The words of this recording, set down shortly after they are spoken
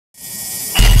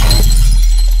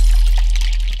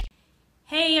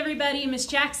everybody, Miss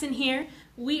Jackson here.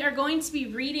 We are going to be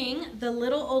reading The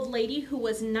Little Old Lady Who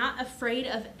Was Not Afraid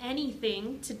of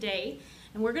Anything today,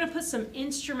 and we're going to put some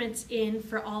instruments in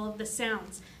for all of the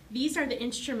sounds. These are the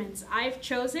instruments I've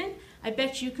chosen. I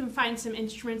bet you can find some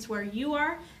instruments where you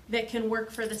are that can work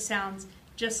for the sounds,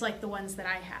 just like the ones that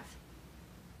I have.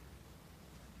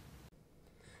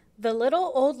 The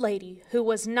Little Old Lady Who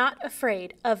Was Not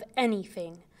Afraid of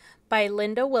Anything by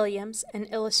Linda Williams and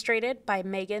illustrated by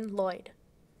Lloyd.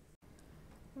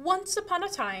 Once upon a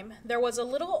time, there was a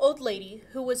little old lady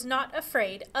who was not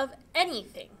afraid of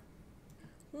anything.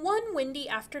 One windy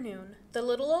afternoon, the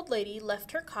little old lady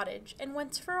left her cottage and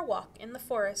went for a walk in the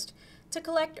forest to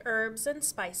collect herbs and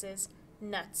spices,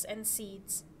 nuts and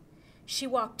seeds. She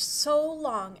walked so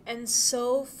long and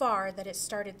so far that it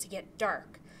started to get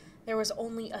dark. There was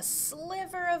only a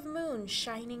sliver of moon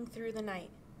shining through the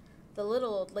night. The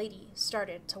little old lady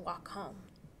started to walk home.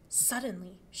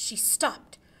 Suddenly, she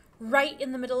stopped. Right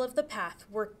in the middle of the path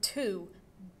were two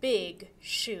big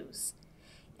shoes,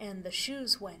 and the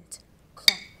shoes went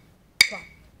clomp, clomp.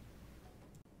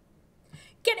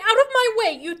 "Get out of my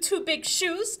way, you two big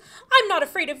shoes! I'm not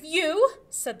afraid of you,"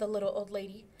 said the little old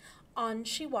lady. On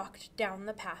she walked down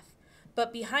the path,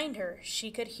 but behind her she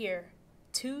could hear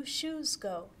two shoes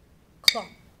go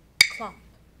clomp, clomp.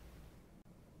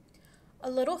 A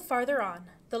little farther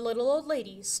on, the little old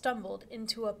lady stumbled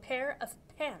into a pair of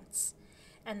pants,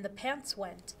 and the pants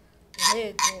went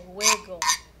wiggle, wiggle.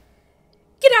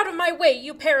 "Get out of my way,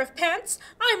 you pair of pants!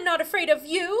 I'm not afraid of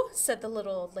you," said the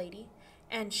little old lady,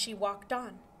 and she walked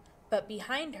on, but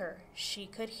behind her she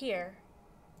could hear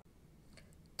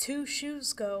two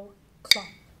shoes go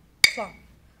clomp, clomp.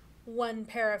 One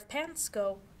pair of pants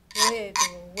go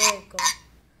wiggle, wiggle.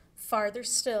 Farther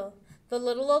still, the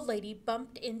little old lady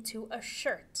bumped into a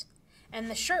shirt,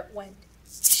 and the shirt went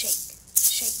shake,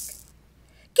 shake.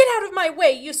 "Get out of my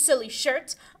way, you silly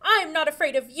shirt! I'm not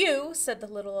afraid of you," said the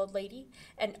little old lady,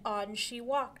 and on she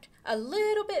walked, a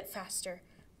little bit faster,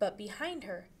 but behind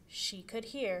her she could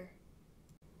hear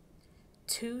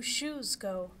two shoes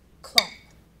go clomp,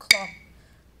 clomp.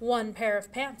 One pair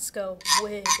of pants go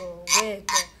wiggle,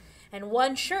 wiggle, and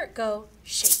one shirt go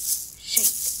shake,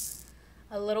 shake.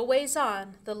 A little ways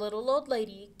on, the little old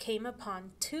lady came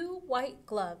upon two white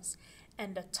gloves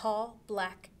and a tall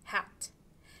black hat.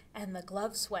 And the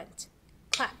gloves went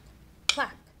clap,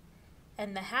 clap,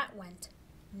 and the hat went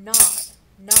nod,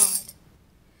 nod.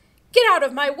 "Get out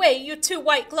of my way, you two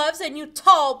white gloves and you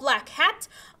tall black hat!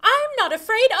 I'm not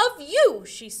afraid of you,"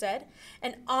 she said,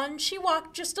 and on she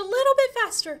walked just a little bit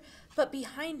faster, but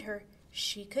behind her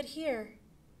she could hear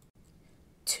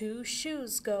two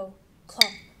shoes go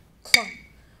clump, clump.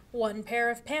 One pair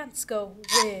of pants go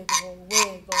wiggle,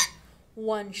 wiggle.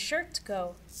 One shirt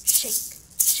go shake,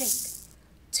 shake.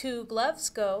 Two gloves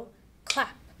go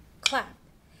clap, clap,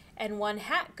 and one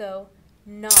hat go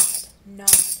nod, nod.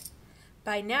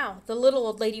 By now, the little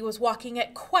old lady was walking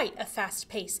at quite a fast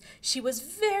pace. She was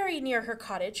very near her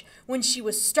cottage when she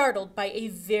was startled by a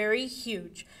very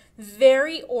huge,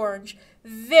 very orange,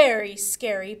 very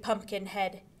scary pumpkin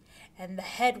head. And the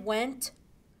head went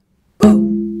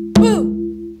boo, boo.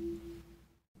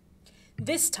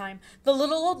 This time, the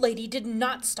little old lady did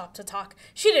not stop to talk.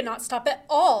 She did not stop at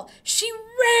all. She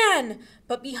ran,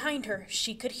 but behind her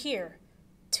she could hear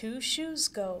two shoes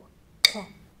go clump,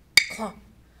 clump.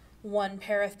 One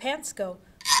pair of pants go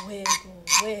wiggle,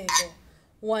 wiggle.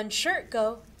 One shirt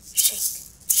go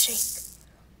shake, shake.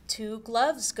 Two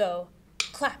gloves go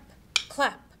clap,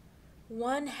 clap.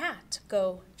 One hat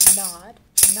go nod,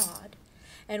 nod.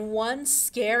 And one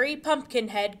scary pumpkin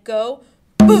head go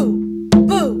boo,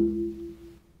 boo.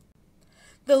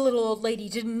 The little old lady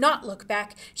did not look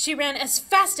back. She ran as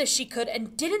fast as she could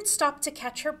and didn't stop to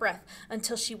catch her breath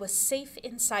until she was safe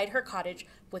inside her cottage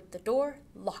with the door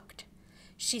locked.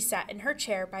 She sat in her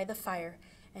chair by the fire,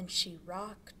 and she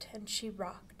rocked and she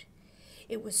rocked.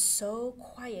 It was so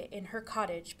quiet in her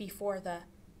cottage before the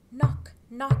knock,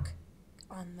 knock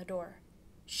on the door.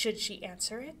 Should she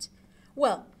answer it?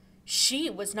 Well, she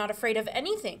was not afraid of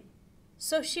anything.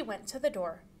 So she went to the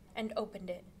door and opened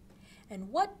it. And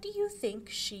what do you think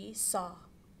she saw?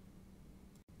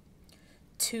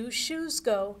 Two shoes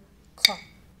go clomp,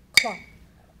 clomp.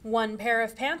 One pair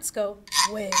of pants go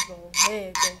wiggle,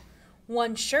 wiggle.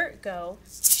 One shirt go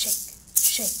shake,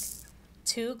 shake.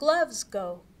 Two gloves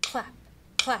go clap,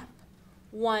 clap.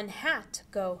 One hat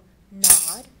go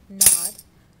nod, nod.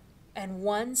 And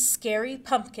one scary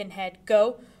pumpkin head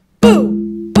go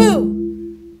boo, boo.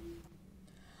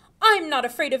 "I'm not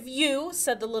afraid of you,"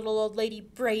 said the little old lady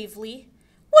bravely.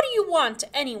 "What do you want,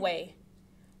 anyway?"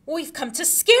 "We've come to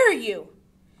scare you."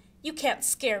 "You can't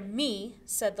scare me,"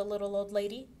 said the little old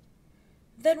lady.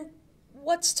 Then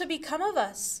what's to become of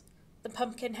us? The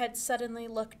Pumpkinhead suddenly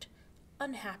looked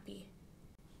unhappy.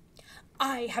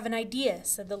 I have an idea,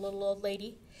 said the little old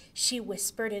lady. She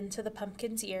whispered into the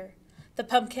pumpkin's ear. The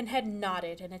Pumpkinhead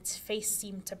nodded, and its face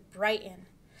seemed to brighten.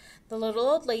 The little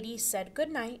old lady said good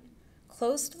night,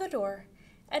 closed the door,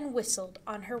 and whistled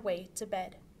on her way to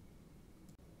bed.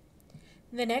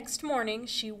 The next morning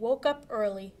she woke up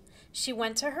early. She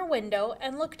went to her window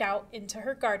and looked out into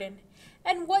her garden.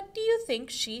 And what do you think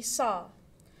she saw?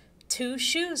 2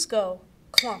 shoes go,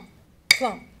 clump,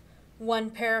 clump.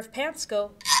 1 pair of pants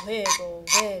go, wiggle,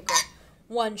 wiggle.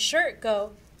 1 shirt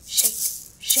go,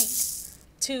 shake, shake.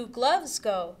 2 gloves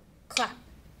go, clap,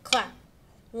 clap.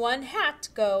 1 hat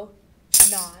go,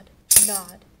 nod,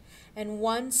 nod. And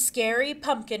 1 scary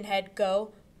pumpkin head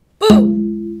go,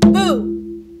 boo,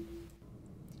 boo,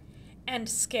 and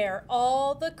scare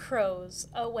all the crows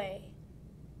away.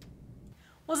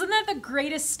 Wasn't that the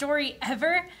greatest story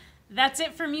ever? That's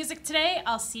it for music today.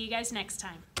 I'll see you guys next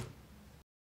time.